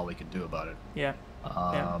nothing all he can do about it. Yeah.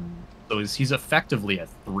 So he's effectively at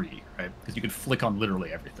 3, right? Because you could flick on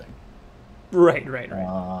literally everything. Right.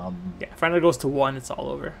 Yeah, if Rhinar goes to 1, it's all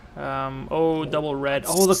over. Oh, double red.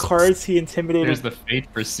 Oh, the cards he intimidated. There's the Fate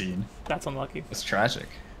for scene. That's unlucky. That's tragic.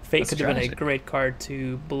 Fate could have been a great card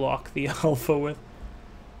to block the alpha with.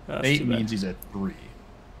 Fate means he's at 3,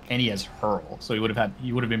 and he has hurl, so he would have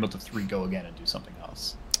been able to 3 go again and do something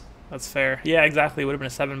else. That's fair. Yeah, exactly. It would have been a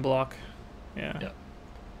 7 block. Yeah.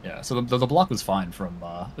 So the block was fine from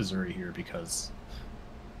Uzuri here because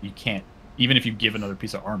you can't, even if you give another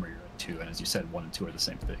piece of armor, you're at 2, and as you said, 1 and 2 are the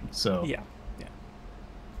same thing. So yeah.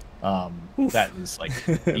 That is like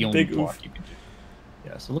the only block you can do.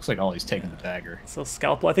 Yeah, so it looks like Ollie's taking the dagger. So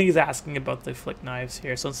scalpel. I think he's asking about the flick knives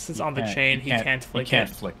here. So since it's on the chain, he can't flick it. He can't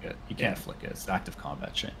flick it. He can't flick it. It's active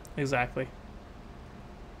combat chain. Exactly.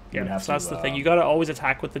 Yeah, so that's the thing. You gotta always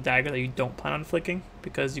attack with the dagger that you don't plan on flicking,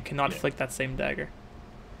 because you cannot flick that same dagger.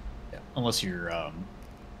 Yeah, unless you're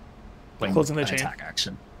playing closing the an chain attack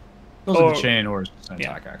action. Closing the chain or just an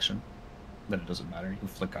attack action. Then it doesn't matter. You can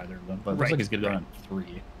flick either of them. But it looks like he's getting on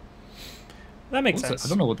 3. That makes sense. I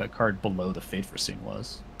don't know what that card below the Fate for scene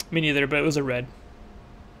was. Me neither, but it was a red.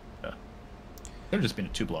 Yeah. Could have just been a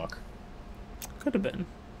 2 block. Could have been.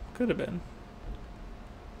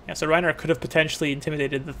 Yeah, so Rhinar could have potentially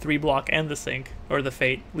intimidated the 3 block and the Sync, or the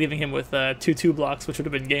Fate, leaving him with 2 blocks, which would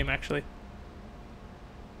have been game, actually.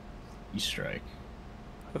 E-strike.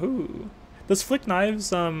 Ooh. Does Flick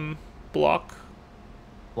Knives block?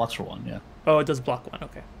 Blocks for 1, yeah. Oh, it does block 1,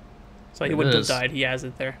 okay. So he wouldn't have died. He has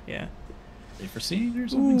it there, yeah. For scene or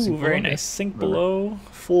something? Ooh, very nice. Sink below,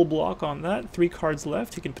 full block on that. 3 cards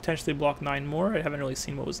left. He can potentially block 9 more. I haven't really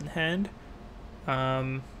seen what was in hand.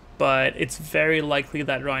 But it's very likely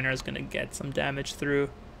that Rhinar is going to get some damage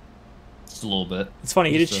through. Just a little bit. It's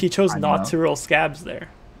funny, he chose not to roll scabs there.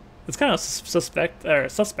 It's kind of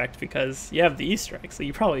suspect because you have the Easter egg, so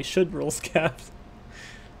you probably should roll scabs.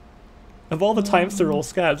 Of all the times to roll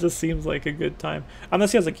scabs, this seems like a good time.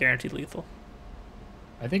 Unless he has a guaranteed lethal.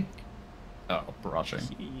 I think... Oh,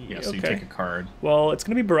 barraging. Yeah, so you take a card. Well, it's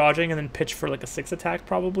going to be barraging and then pitch for like a 6 attack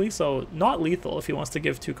probably, so not lethal if he wants to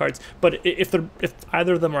give 2 cards. But if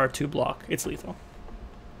either of them are a 2 block, it's lethal.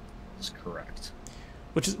 That's correct.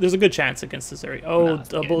 Which is, there's a good chance against Uzuri. Oh,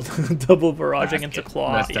 double barraging into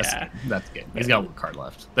Claw. That's good. He's got 1 card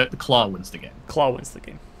left. The Claw wins the game. Claw wins the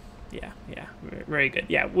game. Yeah, very good.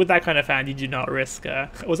 Yeah, with that kind of hand, you do not risk...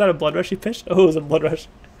 was that a Blood Rush he pitched? Oh, it was a Blood Rush.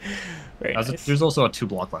 Very nice. There's also a 2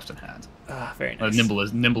 block left in hand. Very nice.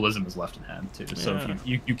 Nimbleism is left in hand, too. Yeah. So if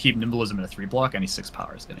you keep Nimbleism in a 3 block, any 6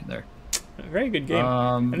 power is getting there. Very good game.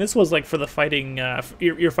 And this was like for the fighting...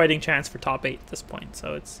 your fighting chance for top 8 at this point,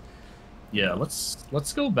 so it's... Yeah,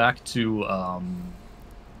 let's go back to... can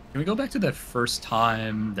we go back to that first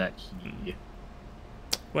time that he...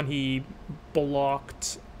 When he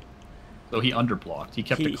blocked... So he underblocked. He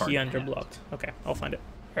kept the card. He underblocked. Okay, I'll find it.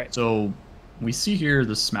 All right. So we see here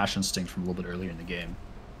the Smash Instinct from a little bit earlier in the game,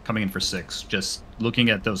 coming in for 6. Just looking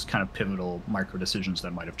at those kind of pivotal micro decisions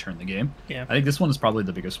that might have turned the game. Yeah. I think this one is probably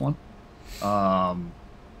the biggest one,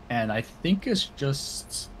 and I think it's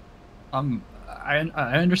just I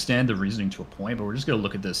understand the reasoning to a point, but we're just gonna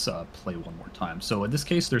look at this play one more time. So in this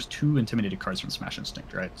case, there's 2 intimidated cards from Smash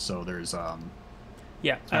Instinct, right? So there's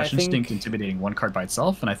Smash Instinct intimidating 1 card by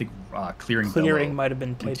itself, and I think clearing might have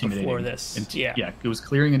been played before this. Yeah, it was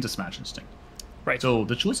clearing into Smash Instinct. Right. So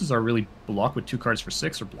the choices are really block with 2 cards for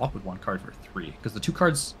 6 or block with 1 card for 3, because the 2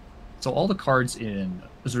 cards, so all the cards in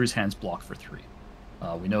Uzuri's hands block for 3.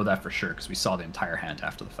 We know that for sure because we saw the entire hand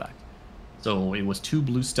after the fact. So it was 2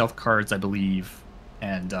 blue stealth cards, I believe,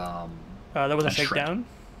 and that was a shakedown.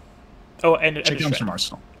 Oh, and shakedowns from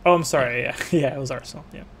Arsenal. Oh, I'm sorry. Yeah, it was Arsenal.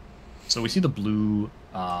 Yeah. So we see the blue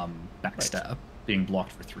backstab being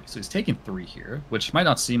blocked for 3. So he's taking 3 here, which might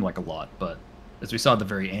not seem like a lot, but as we saw at the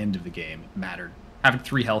very end of the game, it mattered. Having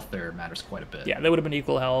 3 health there matters quite a bit. Yeah, they would have been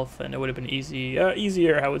equal health, and it would have been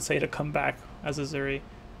easier, I would say, to come back as Uzuri.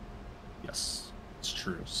 Yes, it's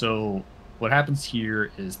true. So what happens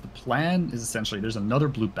here is the plan is essentially there's another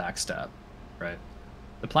blue backstab, right?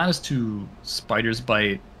 The plan is to Spider's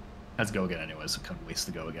Bite, has go again anyway, so kind of waste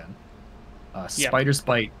the go again. Spider's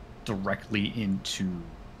Bite directly into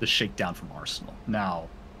the shakedown from Arsenal. Now,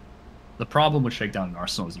 the problem with shakedown in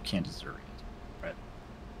Arsenal is you can't Uzuri it, right?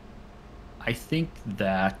 I think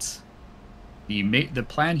that the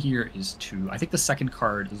plan here is to... I think the second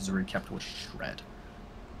card Uzuri kept was Shred.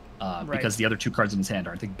 Because the other 2 cards in his hand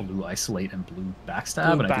are, I think, blue Isolate and blue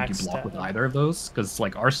Backstab, and I think you block with either of those, because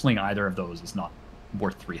like arsenaling either of those is not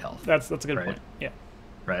worth 3 health. That's a good point. Yeah.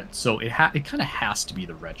 Right. So it kind of has to be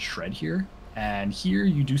the red Shred here. And here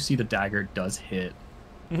you do see the dagger does hit.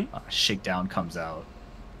 Shakedown comes out,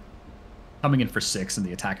 coming in for 6, and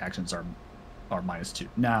the attack actions are -2.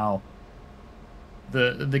 Now,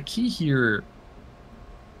 The key here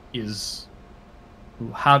is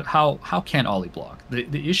how can Ollie block?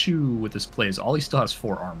 The issue with this play is Ollie still has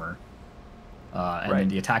 4 armor, and then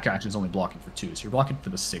the attack action is only blocking for 2, so you're blocking for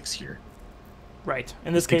the 6 here. Right.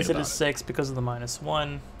 In this case, it is 6 because of the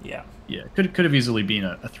 -1. Yeah. Yeah, could have easily been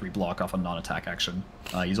a 3 block off a non-attack action.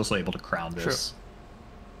 He's also able to crown this.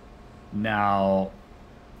 True. Now,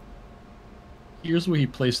 here's where he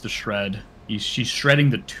plays the shred. She's shredding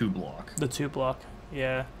the 2 block. The 2 block,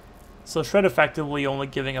 yeah. So shred effectively only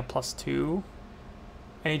giving a +2,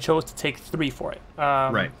 and he chose to take 3 for it.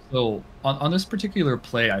 Right. So on this particular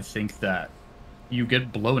play, I think that you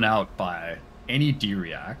get blown out by any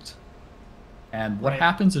D-react. And what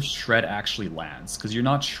happens if shred actually lands? Because you're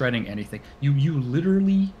not shredding anything.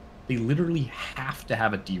 They literally have to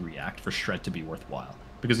have a D-react for shred to be worthwhile.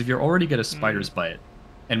 Because if you already get a spider's bite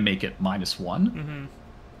and make it -1,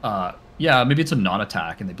 yeah, maybe it's a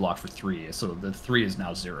non-attack and they block for 3, so the 3 is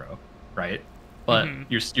now 0, right? But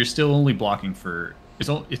you're still only blocking for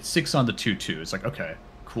it's 6 on the 2/2. It's like, okay,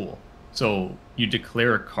 cool. So you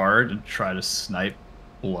declare a card and try to snipe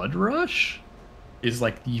Blood Rush is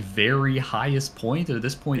like the very highest point. At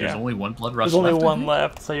this point, there's only 1 Blood Rush. There's only 1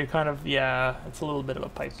 left, so you're kind of it's a little bit of a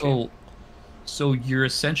pipe dream. So you're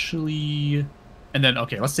essentially, and then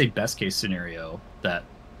okay, let's say best case scenario that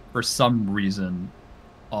for some reason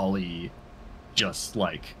Ollie just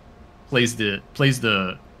like plays the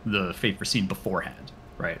Fate Foreseen beforehand,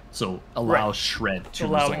 right? So allows shred to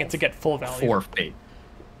allowing it to get full value for Fate.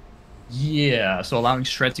 Yeah, so allowing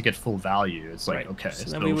shred to get full value. It's like okay,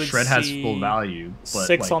 so shred has full value, but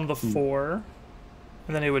 6 on the 4,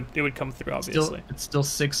 and then it would come through. Obviously, it's still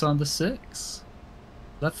 6 on the 6.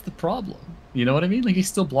 That's the problem. You know what I mean? Like he's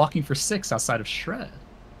still blocking for 6 outside of shred.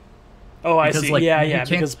 Oh, I see. Like, yeah,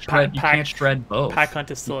 because you can't shred both. Pack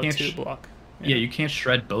Hunt is still a 2 block. Yeah, you can't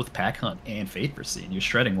shred both Pack Hunt and Fate Foreseen. You're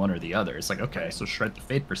shredding one or the other. It's like, okay, so shred the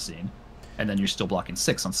Fate Foreseen, and then you're still blocking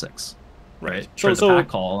 6 on 6. Right? Shred the Pack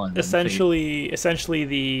Call, and essentially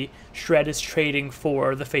the shred is trading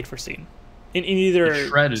for the Fate Foreseen. In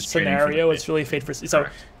either scenario, it's really Fate Foreseen. So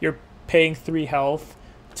you're paying 3 health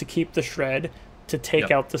to keep the shred to take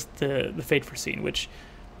out the Fate Foreseen, which...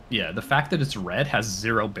 Yeah, the fact that it's red has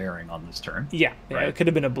 0 bearing on this turn. Yeah, it could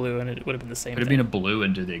have been a blue and it would have been the same thing. Could have been a blue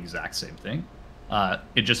and do the exact same thing.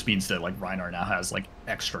 It just means that like Rhinar now has like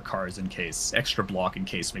extra cards in case, extra block in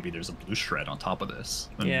case maybe there's a blue shred on top of this.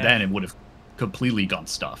 And then it would have completely gone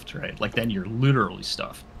stuffed, right? Like then you're literally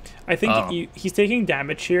stuffed. I think he's taking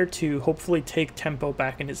damage here to hopefully take tempo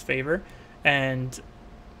back in his favor, and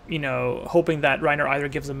you know, hoping that Rhinar either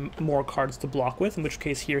gives him more cards to block with, in which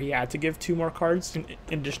case here he had to give 2 more cards in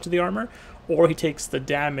addition to the armor, or he takes the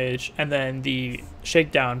damage and then the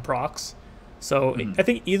shakedown procs. So I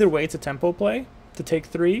think either way it's a tempo play to take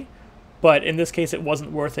 3, but in this case it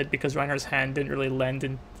wasn't worth it because Rhinar's hand didn't really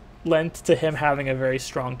lend to him having a very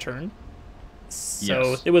strong turn.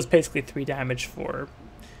 So it was basically 3 damage for,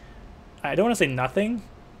 I don't want to say nothing,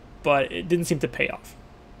 but it didn't seem to pay off.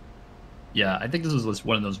 Yeah, I think this was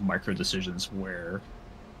one of those micro decisions where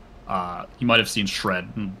you might have seen shred,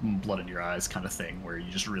 blood in your eyes kind of thing, where you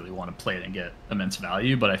just really want to play it and get immense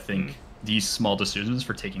value. But I think these small decisions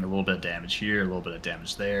for taking a little bit of damage here, a little bit of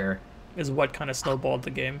damage there, is what kind of snowballed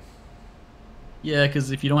the game. Yeah,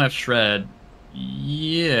 because if you don't have shred,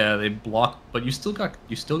 they block, but you still got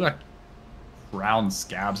round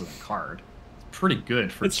scabs in the card. It's pretty good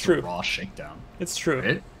for raw shakedown. It's true.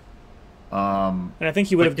 Right? And I think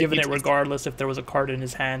he would have given it regardless if there was a card in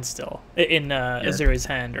his hand still. In Uzuri's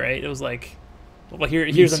hand, right? It was like, well,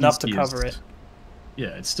 here's enough to cover it.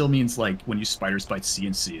 Yeah, it still means like when you Spiders Bite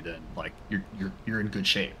CNC, then like you're in good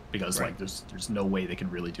shape because like there's no way they can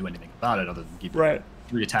really do anything about it other than give you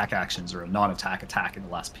 3 attack actions or a non-attack attack in the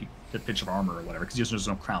last pitch of armor or whatever, because there's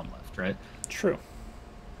no crown left, right? True.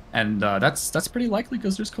 And that's pretty likely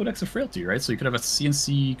because there's Codex of Frailty, right? So you could have a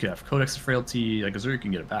CNC, you could have Codex of Frailty, like Uzuri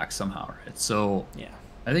can get it back somehow, right? So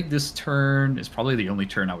I think this turn is probably the only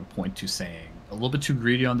turn I would point to saying a little bit too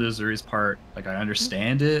greedy on the Uzuri's part. Like I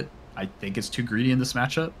understand it. I think it's too greedy in this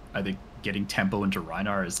matchup. I think getting tempo into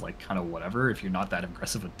Rhinar is like kind of whatever if you're not that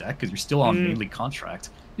aggressive a deck because you're still on mainly contract.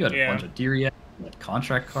 You had a bunch of Dyria, you had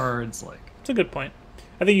contract cards. Like it's a good point.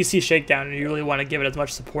 I think you see Shakedown and you really want to give it as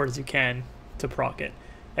much support as you can to proc it.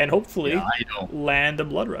 And hopefully land a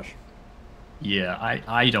Blood Rush. Yeah,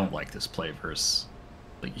 I don't like this play versus...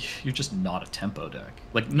 Like, you're just not a tempo deck.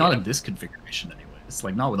 Like, not in this configuration anyway. It's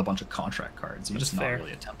like, not with a bunch of contract cards. You're just not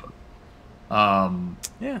really a tempo.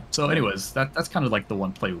 So anyways, that's kind of like the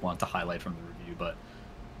one play we want to highlight from the review. But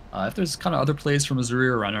if there's kind of other plays from Uzuri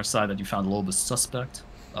or Rhinar's side that you found a little bit suspect,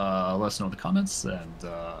 let us know in the comments. And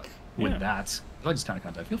with that, like this kind of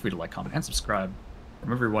content, feel free to like, comment, and subscribe.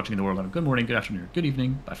 Remember, you're watching in the world. Have a good morning, good afternoon, or good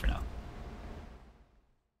evening. Bye for now.